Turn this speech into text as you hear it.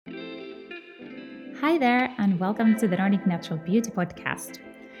Hi there, and welcome to the Nordic Natural Beauty Podcast.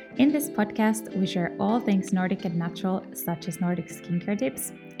 In this podcast, we share all things Nordic and natural, such as Nordic skincare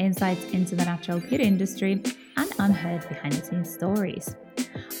tips, insights into the natural beauty industry, and unheard behind the scenes stories.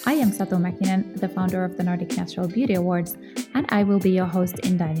 I am Satu Mäkinen, the founder of the Nordic Natural Beauty Awards, and I will be your host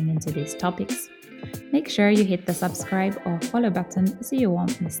in diving into these topics. Make sure you hit the subscribe or follow button so you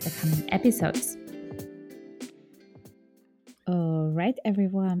won't miss the coming episodes. All right,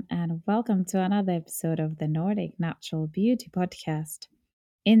 everyone, and welcome to another episode of the Nordic Natural Beauty Podcast.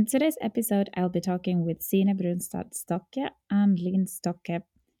 In today's episode, I'll be talking with Sine Brunstad Stokke and Linn Stokke,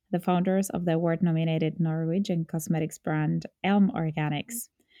 the founders of the award nominated Norwegian cosmetics brand Elm Organics.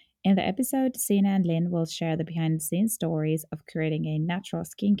 In the episode, Sine and Linn will share the behind the scenes stories of creating a natural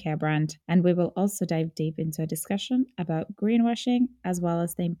skincare brand, and we will also dive deep into a discussion about greenwashing as well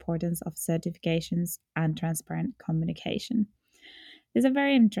as the importance of certifications and transparent communication. These are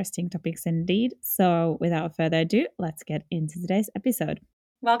very interesting topics indeed. So, without further ado, let's get into today's episode.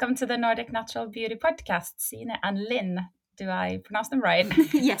 Welcome to the Nordic Natural Beauty Podcast, Sine and Linn. Do I pronounce them right?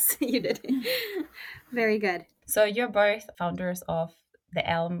 Yes, you did. Very good. So, you're both founders of the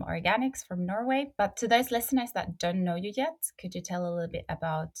Elm Organics from Norway. But to those listeners that don't know you yet, could you tell a little bit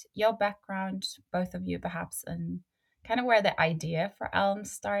about your background, both of you perhaps, and kind of where the idea for Elm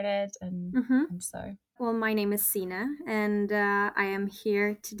started and so? Well, my name is Sina, and I am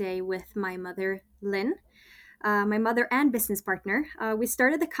here today with my mother, Lynn, my mother and business partner. We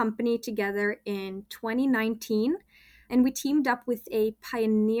started the company together in 2019, and we teamed up with a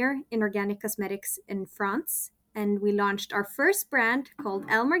pioneer in organic cosmetics in France. And we launched our first brand called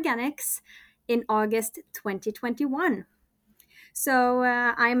Elm Organics in August 2021. So,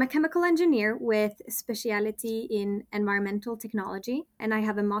 I'm a chemical engineer with specialty in environmental technology, and I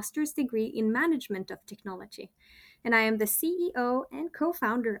have a master's degree in management of technology. And I am the CEO and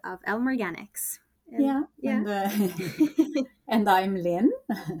co-founder of Elm Organics. And I'm Linn.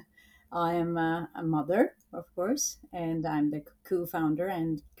 I am a mother, of course, and I'm the co-founder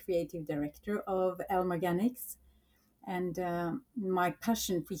and creative director of Elm Organics. And my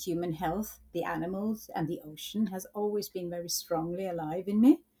passion for human health, the animals, and the ocean has always been very strongly alive in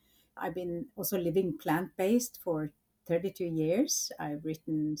me. I've been also living plant based for 32 years. I've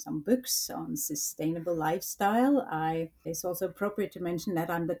written some books on sustainable lifestyle. It's also appropriate to mention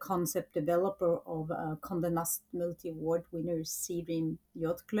that I'm the concept developer of Condé Nast multi-award winner Seedream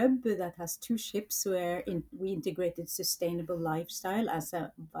Yacht Club that has two ships where we integrated sustainable lifestyle as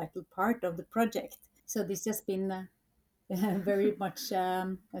a vital part of the project. So this has been very much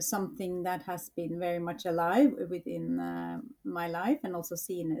something that has been very much alive within my life and also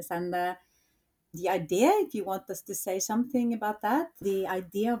seen as. And the idea, if you want us to say something about that, the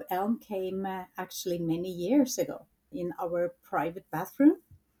idea of Elm came actually many years ago in our private bathroom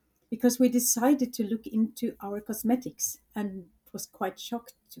because we decided to look into our cosmetics and was quite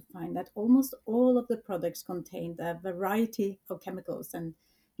shocked to find that almost all of the products contained a variety of chemicals. And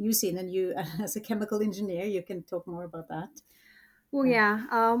Sine, and you as a chemical engineer, you can talk more about that. Well,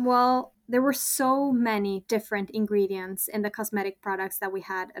 yeah. Well, there were so many different ingredients in the cosmetic products that we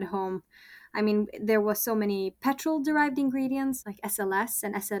had at home. I mean, there was so many petrol-derived ingredients like SLS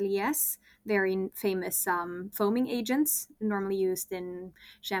and SLES, very famous foaming agents normally used in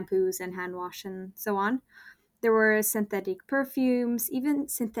shampoos and hand wash and so on. There were synthetic perfumes, even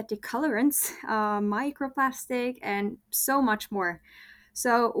synthetic colorants, microplastic, and so much more.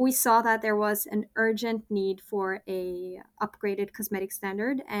 So we saw that there was an urgent need for a upgraded cosmetic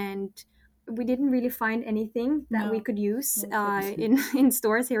standard, and we didn't really find anything that we could use in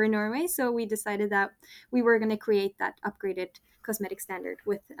stores here in Norway. So we decided that we were going to create that upgraded cosmetic standard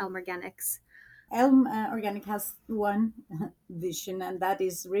with Elm Organics. Elm Organic has one vision, and that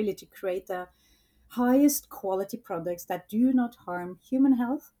is really to create the highest quality products that do not harm human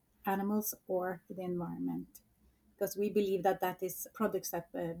health, animals, or the environment. Because we believe that that is products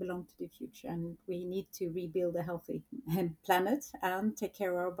that belong to the future, and we need to rebuild a healthy planet and take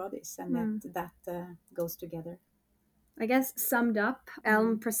care of our bodies, and that goes together. I guess summed up,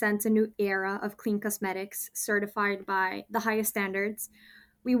 Elm presents a new era of clean cosmetics certified by the highest standards.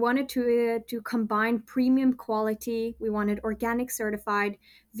 We wanted to combine premium quality. We wanted organic certified,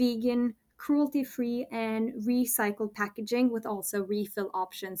 vegan, cruelty free, and recycled packaging with also refill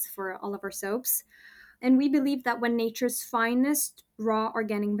options for all of our soaps. And we believe that when nature's finest raw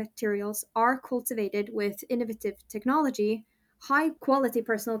organic materials are cultivated with innovative technology, high quality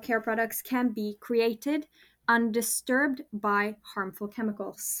personal care products can be created undisturbed by harmful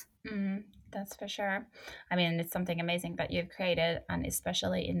chemicals. That's for sure. I mean, it's something amazing that you've created, and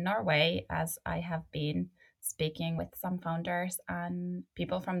especially in Norway, as I have been speaking with some founders and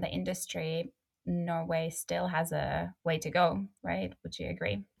people from the industry. Norway still has a way to go, right? Would you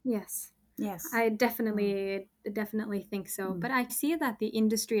agree? Yes. Yes. I definitely think so. But I see that the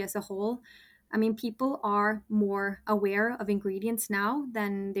industry as a whole, I mean, people are more aware of ingredients now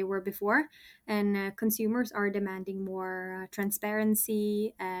than they were before, and consumers are demanding more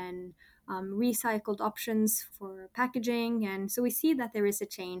transparency and recycled options for packaging. And so we see that there is a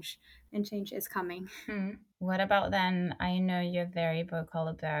change, and change is coming. What about then? I know you're very vocal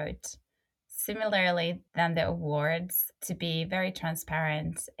about, similarly than the awards, to be very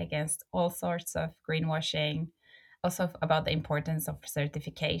transparent against all sorts of greenwashing, also about the importance of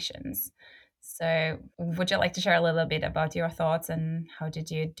certifications. So, would you like to share a little bit about your thoughts and how did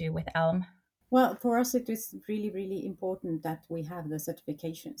you do with Elm? Well, for us, it is really, really important that we have the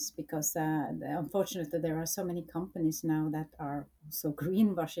certifications because unfortunately, there are so many companies now that are also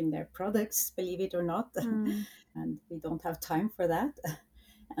greenwashing their products, believe it or not. And we don't have time for that.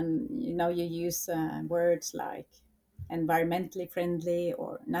 And you use words like environmentally friendly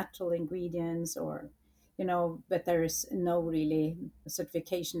or natural ingredients or but there is no really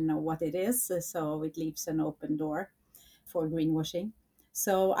certification of what it is, so it leaves an open door for greenwashing.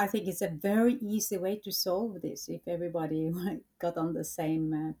 So I think it's a very easy way to solve this if everybody got on the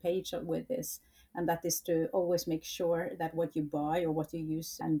same page with this. And that is to always make sure that what you buy or what you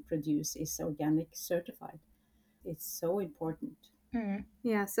use and produce is organic certified. It's so important.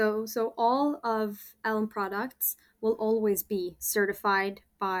 Yeah, so all of Elm products will always be certified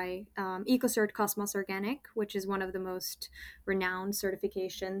by EcoCert Cosmos Organic, which is one of the most renowned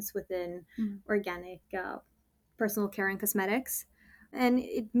certifications within organic personal care and cosmetics. And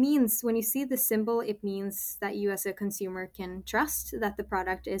it means when you see the symbol, it means that you as a consumer can trust that the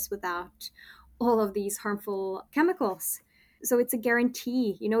product is without all of these harmful chemicals. So it's a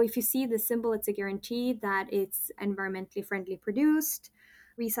guarantee. If you see the symbol, it's a guarantee that it's environmentally friendly produced,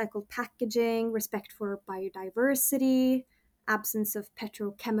 recycled packaging, respect for biodiversity, absence of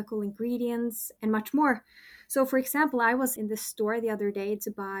petrochemical ingredients, and much more. So, for example, I was in the store the other day to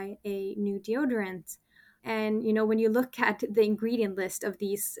buy a new deodorant. And when you look at the ingredient list of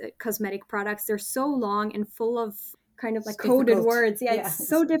these cosmetic products, they're so long and full of kind of like coded words. Yeah, it's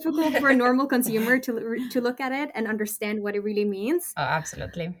so difficult for a normal consumer to look at it and understand what it really means. Oh,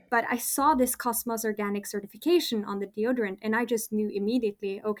 absolutely. But I saw this Cosmos Organic certification on the deodorant, and I just knew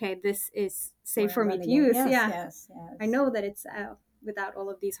immediately, okay, this is safe for me to use. Yes. I know that it's without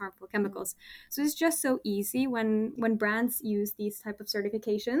all of these harmful chemicals. So it's just so easy when brands use these type of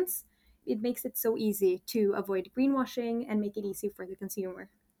certifications. It makes it so easy to avoid greenwashing and make it easy for the consumer.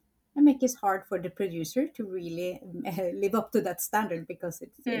 And make it hard for the producer to really live up to that standard because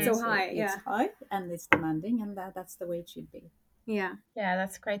it's so high. It's high and it's demanding, and that's the way it should be. Yeah,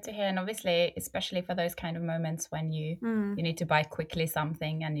 that's great to hear. And obviously, especially for those kind of moments when you need to buy quickly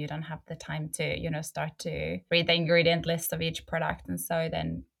something and you don't have the time to start to read the ingredient list of each product, and so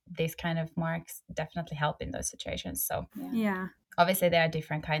then these kind of marks definitely help in those situations. So yeah, obviously there are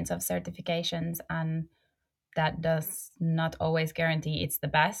different kinds of certifications, and that does not always guarantee it's the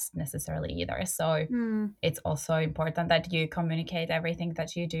best necessarily either. So it's also important that you communicate everything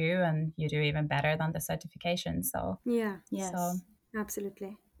that you do, and you do even better than the certification. So yes, so,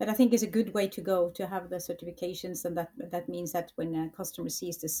 absolutely. But I think it's a good way to go to have the certifications, and that means that when a customer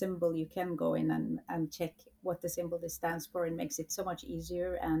sees the symbol, you can go in and check what the symbol stands for, and makes it so much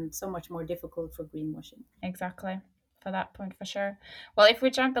easier and so much more difficult for greenwashing. Exactly. For that point, for sure. Well, if we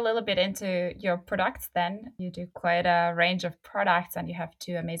jump a little bit into your products, then you do quite a range of products, and you have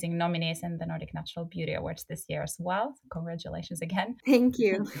 2 amazing nominees in the Nordic Natural Beauty Awards this year as well. Congratulations again. Thank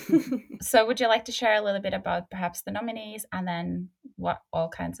you. So would you like to share a little bit about perhaps the nominees and then what all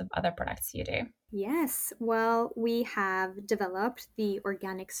kinds of other products you do? Yes, well, we have developed the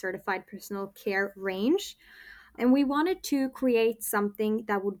Organic Certified Personal Care range. And we wanted to create something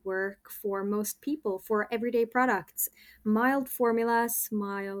that would work for most people, for everyday products. Mild formulas,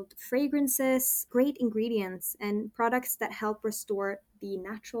 mild fragrances, great ingredients, and products that help restore the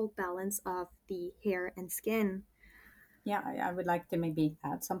natural balance of the hair and skin. Yeah, I would like to maybe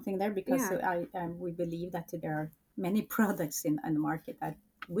add something there because we believe that there are many products in the market that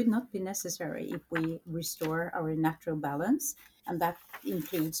would not be necessary if we restore our natural balance, and that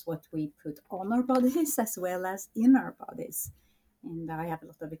includes what we put on our bodies as well as in our bodies. And I have a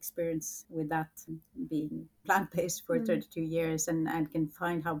lot of experience with that, being plant-based for 32 years, and can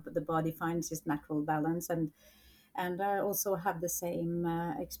find how the body finds its natural balance. And I also have the same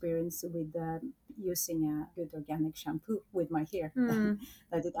experience with using a good organic shampoo with my hair,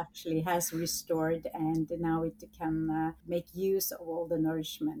 that it actually has restored, and now it can make use of all the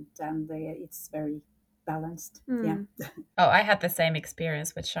nourishment, and it's very balanced. Mm. Yeah. Oh, I had the same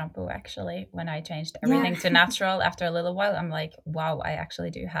experience with shampoo actually. When I changed Yeah. everything to natural after a little while, I'm like, wow, I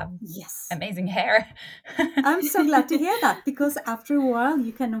actually do have Yes. amazing hair. I'm so glad to hear that, because after a while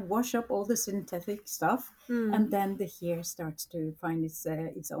you can wash up all the synthetic stuff, and then the hair starts to find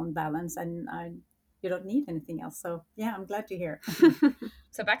its own balance, and you don't need anything else. So yeah, I'm glad to hear.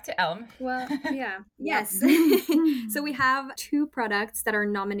 So back to Elm. Well, yeah. Yep. Yes. So we have 2 products that are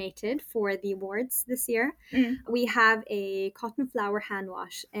nominated for the awards this year. We have a cotton flower hand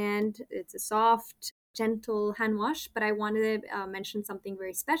wash, and it's a soft, gentle hand wash, but I wanted to mention something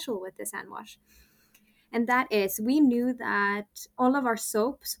very special with this hand wash. And that is, we knew that all of our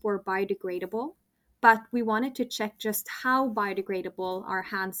soaps were biodegradable, but we wanted to check just how biodegradable our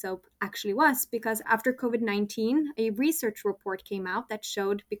hand soap actually was, because after COVID-19, a research report came out that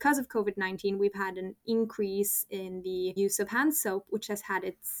showed because of COVID-19, we've had an increase in the use of hand soap, which has had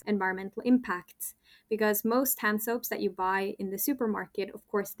its environmental impacts. Because most hand soaps that you buy in the supermarket, of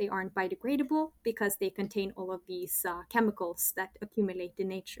course, they aren't biodegradable because they contain all of these chemicals that accumulate in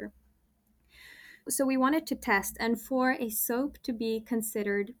nature. So we wanted to test, and for a soap to be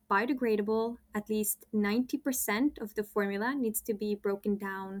considered biodegradable, at least 90% of the formula needs to be broken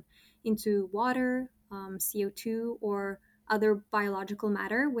down into water, CO2, or other biological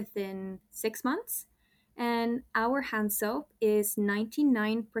matter within 6 months. And our hand soap is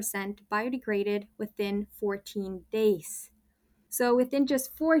 99% biodegraded within 14 days. So within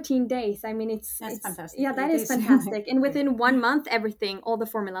just 14 days, I mean, That's it's fantastic. yeah, that It is is. fantastic. And within 1 month, everything, all the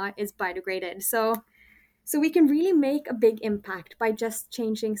formula is biodegraded. So we can really make a big impact by just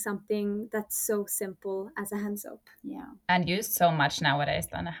changing something that's so simple as a hand soap. Yeah. And used so much nowadays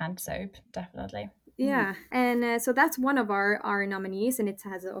than a hand soap, definitely. Yeah, and so that's one of our nominees, and it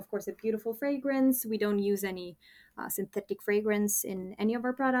has, of course, a beautiful fragrance. We don't use any synthetic fragrance in any of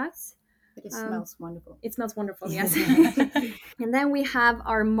our products. But it smells wonderful. It smells wonderful, yes. And then we have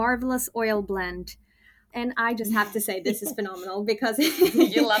our marvelous oil blend. And I just have to say, this is phenomenal because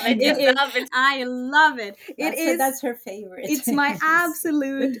You love it yourself. I love it. That's her favorite. It's my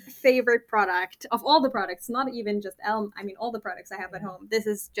absolute favorite product of all the products, not even just Elm. I mean, all the products I have at home. This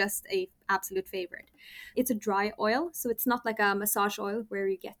is just a absolute favorite. It's a dry oil, so it's not like a massage oil where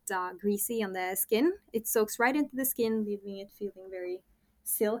you get greasy on the skin. It soaks right into the skin, leaving it feeling very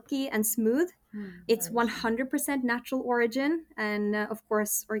silky and smooth. It's 100% natural origin and, of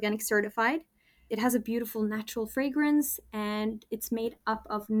course, organic certified. It has a beautiful natural fragrance, and it's made up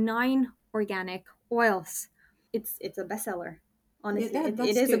of 9 organic oils. It's a bestseller. Honestly, Yeah, it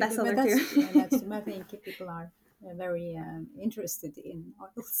is good. a bestseller too. I think people are very interested in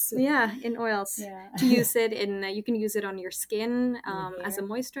oils. Yeah, in oils. Yeah. To use it in, you can use it on your skin Your as a hair.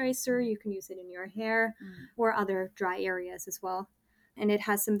 moisturizer. You can use it in your hair or other dry areas as well. And it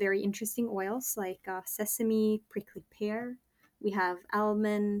has some very interesting oils like sesame, prickly pear. We have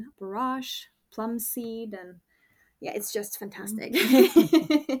almond, borage, plum seed, and yeah, it's just fantastic.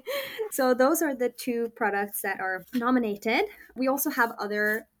 So those are the 2 products that are nominated. We also have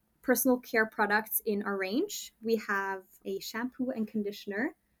other personal care products in our range. We have a shampoo and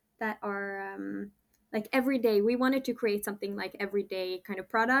conditioner that are like everyday. We wanted to create something like everyday kind of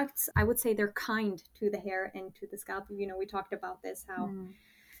products. I would say they're kind to the hair and to the scalp. You know, we talked about this, how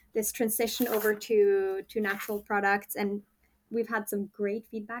this transition over to natural products, and we've had some great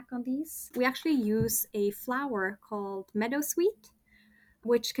feedback on these. We actually use a flower called meadowsweet,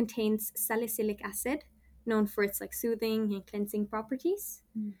 which contains salicylic acid, known for its like soothing and cleansing properties.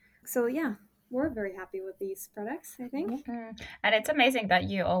 So yeah, we're very happy with these products, I think. And it's amazing that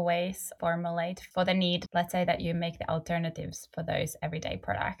you always formulate for the need. Let's say that you make the alternatives for those everyday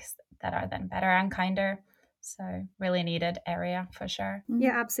products that are then better and kinder. So really needed area for sure.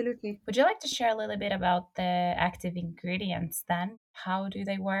 Yeah, absolutely. Would you like to share a little bit about the active ingredients then? How do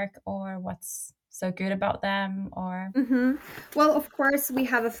they work, or what's so good about them? Or Well, of course, we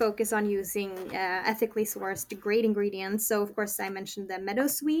have a focus on using ethically sourced great ingredients. So, of course, I mentioned the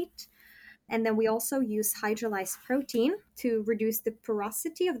meadowsweet. And then we also use hydrolyzed protein to reduce the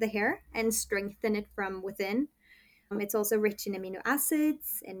porosity of the hair and strengthen it from within. It's also rich in amino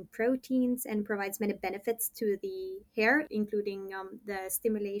acids and proteins and provides many benefits to the hair, including the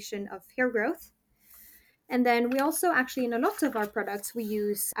stimulation of hair growth. And then we also actually, in a lot of our products, we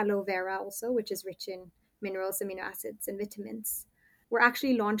use aloe vera also, which is rich in minerals, amino acids, and vitamins. We're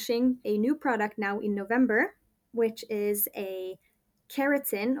actually launching a new product now in November, which is a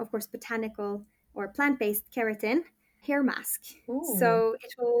keratin, of course, botanical or plant-based keratin hair mask. Ooh. So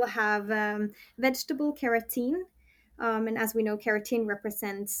it will have vegetable keratin. And as we know, keratin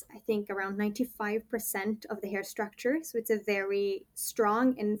represents, I think, around 95% of the hair structure. So it's a very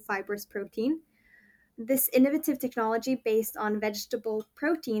strong and fibrous protein. This innovative technology based on vegetable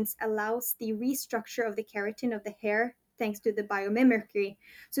proteins allows the restructure of the keratin of the hair thanks to the biomimicry.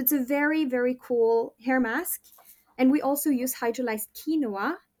 So it's a very, very cool hair mask. And we also use hydrolyzed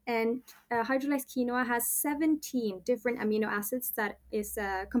quinoa. And hydrolyzed quinoa has 17 different amino acids that is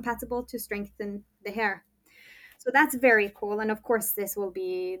compatible to strengthen the hair. So that's very cool. And of course, this will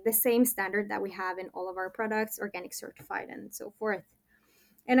be the same standard that we have in all of our products, organic certified and so forth.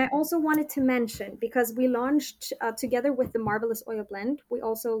 And I also wanted to mention, because we launched together with the Marvelous Oil Blend, we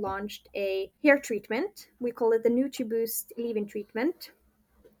also launched a hair treatment. We call it the NutriBoost leave-in treatment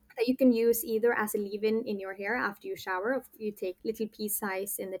that you can use either as a leave-in in your hair after you shower, if you take little pea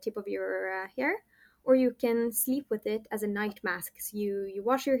size in the tip of your hair, or you can sleep with it as a night mask. So you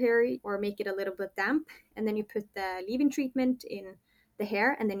wash your hair or make it a little bit damp, and then you put the leave-in treatment in the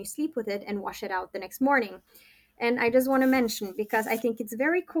hair, and then you sleep with it and wash it out the next morning. And I just want to mention, because I think it's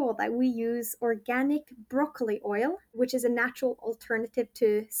very cool that we use organic broccoli oil, which is a natural alternative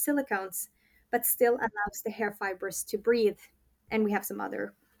to silicones, but still allows the hair fibers to breathe. And we have some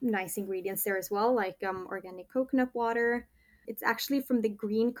other nice ingredients there as well, like organic coconut water. It's actually from the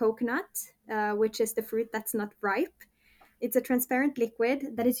green coconut, which is the fruit that's not ripe. It's a transparent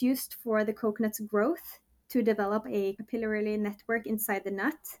liquid that is used for the coconut's growth to develop a capillary network inside the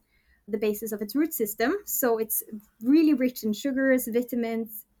nut, the basis of its root system. So it's really rich in sugars,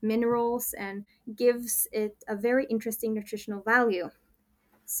 vitamins, minerals, and gives it a very interesting nutritional value.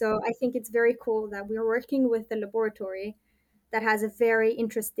 So I think it's very cool that we're working with a laboratory that has a very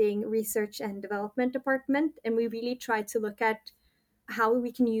interesting research and development department. And we really try to look at how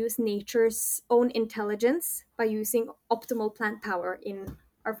we can use nature's own intelligence by using optimal plant power in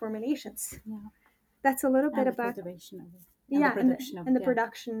our formulations. Yeah. That's a little bit And the about cultivation of it. yeah, And the production of it. and the Yeah.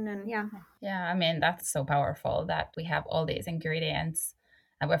 production and yeah. Yeah, I mean, that's so powerful that we have all these ingredients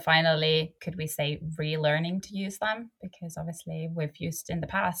and we're finally, could we say, relearning to use them? Because obviously we've used in the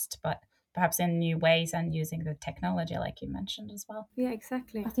past, but perhaps in new ways and using the technology, like you mentioned as well. Yeah,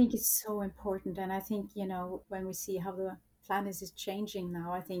 exactly. I think it's so important. And I think, when we see how the planet is changing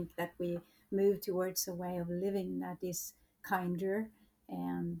now, I think that we move towards a way of living that is kinder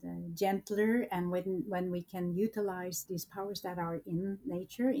and gentler. And when we can utilize these powers that are in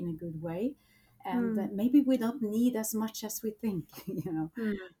nature in a good way. And maybe we don't need as much as we think,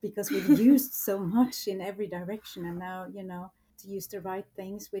 because we've used so much in every direction. And now, to use the right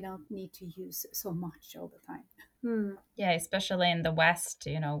things, we don't need to use so much all the time. Yeah, especially in the West,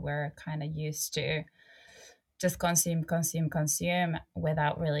 we're kind of used to just consume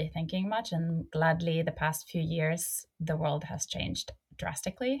without really thinking much. And gladly, the past few years, the world has changed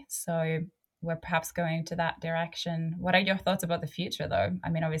drastically. So we're perhaps going to that direction. What are your thoughts about the future, though? I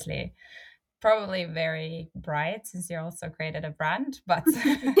mean, obviously, probably very bright since you also created a brand, but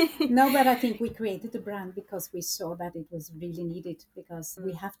No, but I think we created the brand because we saw that it was really needed, because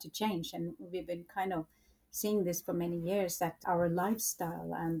we have to change. And we've been kind of seeing this for many years, that our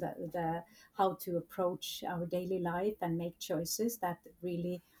lifestyle and the how to approach our daily life and make choices that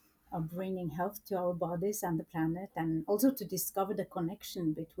really are bringing health to our bodies and the planet, and also to discover the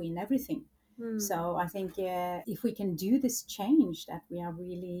connection between everything. So I think if we can do this change that we are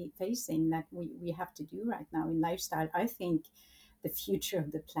really facing, that we have to do right now in lifestyle, I think the future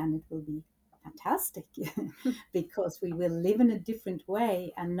of the planet will be fantastic because we will live in a different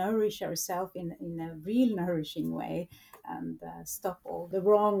way and nourish ourselves in a real nourishing way, and stop all the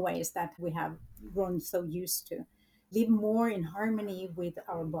wrong ways that we have grown so used to. Live more in harmony with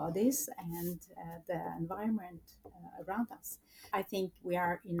our bodies and the environment around us. I think we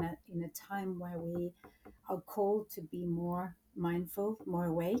are in a time where we are called to be more mindful, more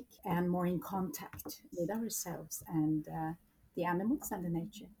awake, and more in contact with ourselves and the animals and the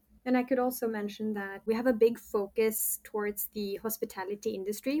nature. And I could also mention that we have a big focus towards the hospitality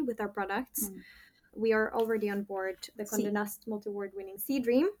industry with our products. We are already on board the Condé Nast multi-award-winning Sea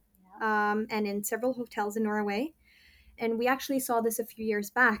Dream, and in several hotels in Norway. And we actually saw this a few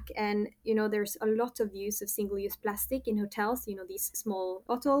years back. And, there's a lot of use of single-use plastic in hotels, these small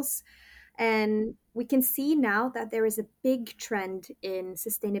bottles. And we can see now that there is a big trend in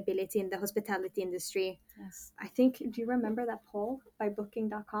sustainability in the hospitality industry. Yes. I think, do you remember that poll by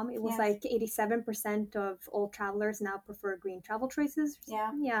Booking.com? It was like 87% of all travelers now prefer green travel choices.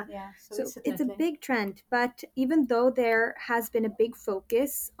 Yeah. So it's a big trend. But even though there has been a big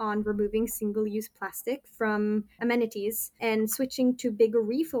focus on removing single-use plastic from amenities and switching to bigger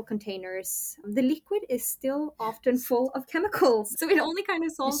refill containers, the liquid is still often full of chemicals. So it only kind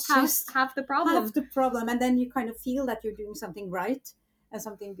of solves half the problem. Half the problem. And then you kind of feel that you're doing something right.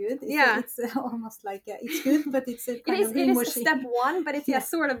 something good. Yeah. It's almost like it's good, but it's a kind of It is greenwashing. step one, but it's Yeah. a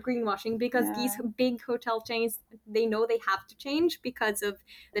sort of greenwashing, because Yeah. these big hotel chains, they know they have to change because of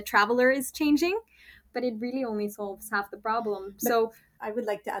the traveler is changing, but it really only solves half the problem. So I would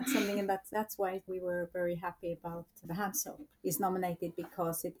like to add something, and that's why we were very happy about the hand soap is nominated,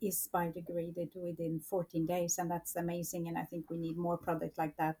 because it is biodegraded within 14 days, and that's amazing. And I think we need more product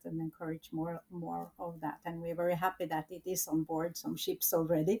like that and encourage more of that. And we're very happy that it is on board some ships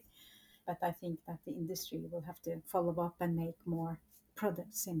already. But I think that the industry will have to follow up and make more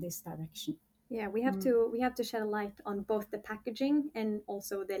products in this direction. yeah, we have to shed a light on both the packaging and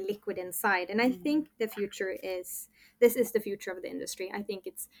also the liquid inside. And I think this is the future of the industry. I think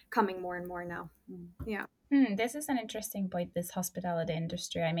it's coming more and more now. Yeah. This is an interesting point, this hospitality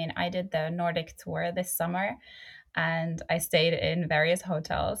industry. I mean, I did the Nordic tour this summer and I stayed in various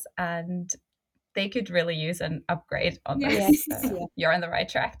hotels, and they could really use an upgrade on this. Yes. So you're on the right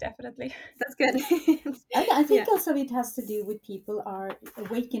track, definitely. That's good. I think Yeah. also it has to do with people are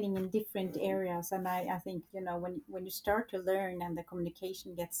awakening in different areas, and I think when you start to learn and the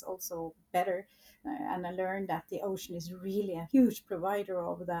communication gets also better, and I learned that the ocean is really a huge provider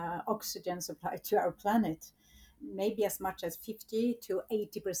of the oxygen supply to our planet. Maybe as much as 50 to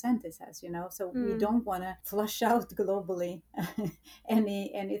 80%, it says, so we don't want to flush out globally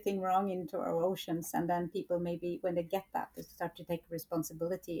anything wrong into our oceans, and then people maybe when they get that, they start to take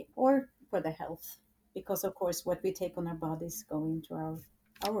responsibility or for the health, because of course what we take on our bodies go into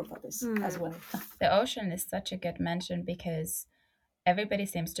our bodies as well. The ocean is such a good mention because everybody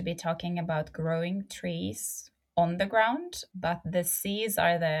seems to be talking about growing trees on the ground, but the seas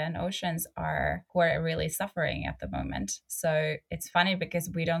and oceans are who are really suffering at the moment. So it's funny because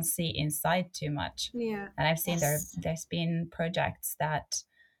we don't see inside too much. Yeah. And I've seen there's been projects that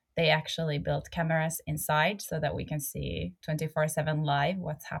they actually built cameras inside so that we can see 24/7 live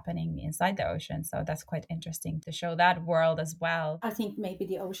what's happening inside the ocean. So that's quite interesting to show that world as well. I think maybe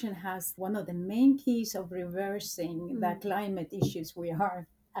the ocean has one of the main keys of reversing the climate issues we are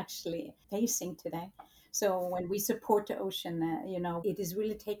actually facing today. So when we support the ocean, it is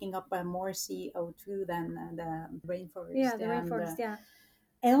really taking up more CO2 than the rainforest. Yeah, the rainforest, yeah.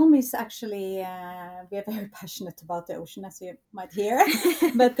 Elm is actually, we are very passionate about the ocean, as you might hear,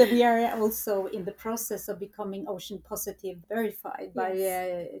 but we are also in the process of becoming Ocean Positive verified by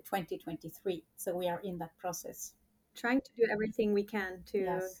 2023. So we are in that process. Trying to do everything we can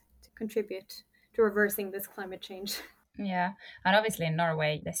to contribute to reversing this climate change. Yeah, and obviously in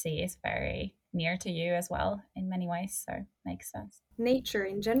Norway, the sea is very near to you as well in many ways, so makes sense. Nature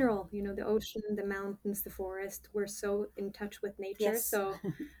in general, the ocean, the mountains, the forest, we're so in touch with nature. Yes. So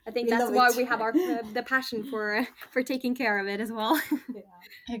I think that's why we have the passion for taking care of it as well. Yeah.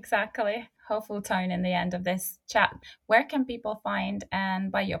 Exactly. Hopeful tone in the end of this chat. Where can people find and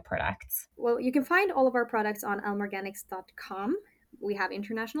buy your products? Well, you can find all of our products on elmorganics.com. We have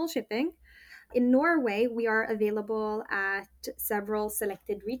international shipping. In Norway, we are available at several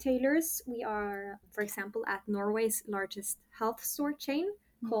selected retailers. We are, for example, at Norway's largest health store chain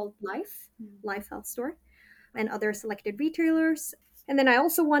called Life Health Store, and other selected retailers. And then I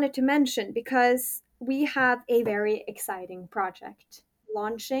also wanted to mention, because we have a very exciting project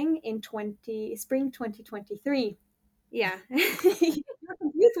launching in spring 2023. Yeah. You're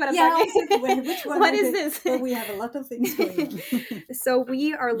confused what I'm talking. Which one? What is this? Well, we have a lot of things going on. So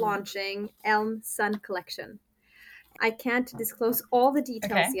we are launching Elm Sun Collection. I can't disclose all the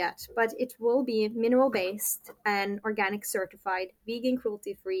details yet, but it will be mineral-based and organic certified, vegan,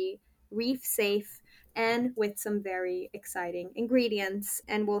 cruelty-free, reef safe, and with some very exciting ingredients.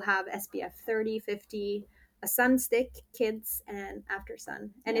 And we'll have SPF 30, 50, a sun stick, kids, and after sun.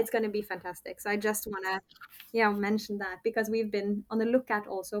 And it's going to be fantastic. So I just want to mention that, because we've been on the lookout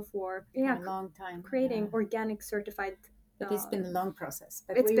also for a long time creating organic certified. But it's been a long process.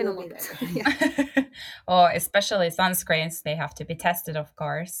 But it's been a long process. Oh, especially sunscreens, they have to be tested, of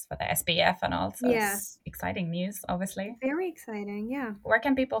course, for the SPF and all. So it's exciting news, obviously. Very exciting, yeah. Where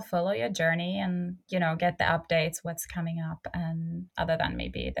can people follow your journey and, get the updates, what's coming up, and other than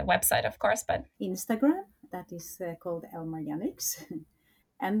maybe the website, of course, but Instagram, that is called Elm Organics.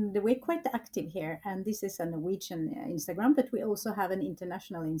 And we're quite active here. And this is a Norwegian Instagram, but we also have an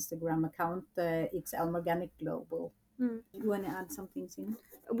international Instagram account. It's Elm Organic Global. You want to add something, Sina?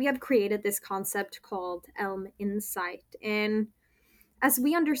 We have created this concept called Elm Insight. And as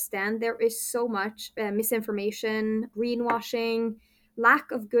we understand, there is so much misinformation, greenwashing,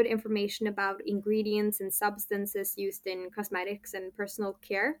 lack of good information about ingredients and substances used in cosmetics and personal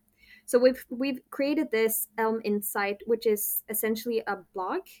care. So we've created this Elm Insight, which is essentially a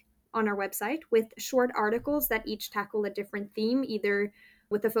blog on our website with short articles that each tackle a different theme, either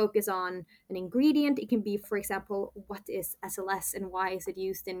with a focus on an ingredient. It can be, for example, what is SLS and why is it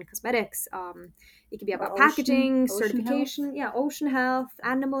used in cosmetics? It can be about packaging, certification, ocean health,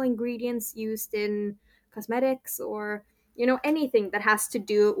 animal ingredients used in cosmetics, or anything that has to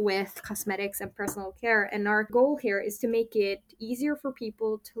do with cosmetics and personal care. And our goal here is to make it easier for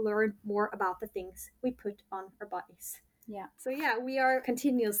people to learn more about the things we put on our bodies. Yeah. So we are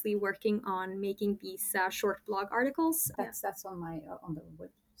continuously working on making these short blog articles. That's on the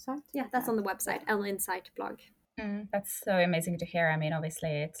website. Yeah, that's on the website, L-Insight blog. That's so amazing to hear. I mean,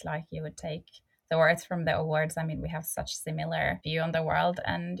 obviously, it's like you would take the words from the awards. I mean, we have such similar view on the world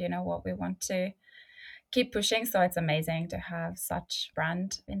and what we want to keep pushing. So it's amazing to have such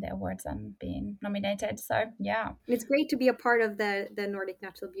brand in the awards and being nominated. So yeah, it's great to be a part of the Nordic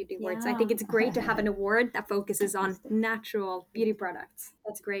Natural Beauty Awards. I think it's great to have an award that focuses on natural beauty products.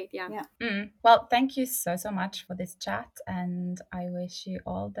 That's great. Yeah. Well, thank you so much for this chat, and I wish you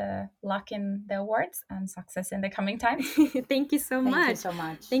all the luck in the awards and success in the coming time. Thank you so much. Thank you so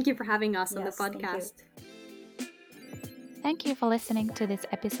much. Thank you for having us on the podcast. Thank you for listening to this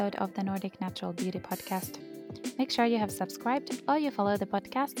episode of the Nordic Natural Beauty Podcast. Make sure you have subscribed or you follow the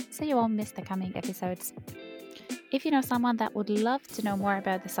podcast so you won't miss the coming episodes. If you know someone that would love to know more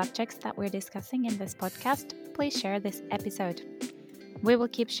about the subjects that we're discussing in this podcast, please share this episode. We will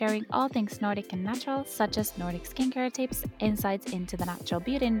keep sharing all things Nordic and natural, such as Nordic skincare tips, insights into the natural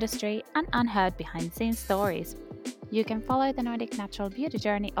beauty industry, and unheard behind-the-scenes stories. You can follow the Nordic Natural Beauty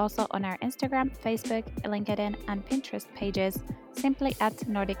Journey also on our Instagram, Facebook, LinkedIn, and Pinterest pages, simply at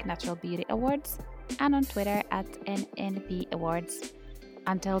Nordic Natural Beauty Awards, and on Twitter at NNB Awards.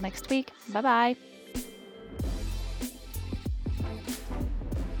 Until next week, bye-bye!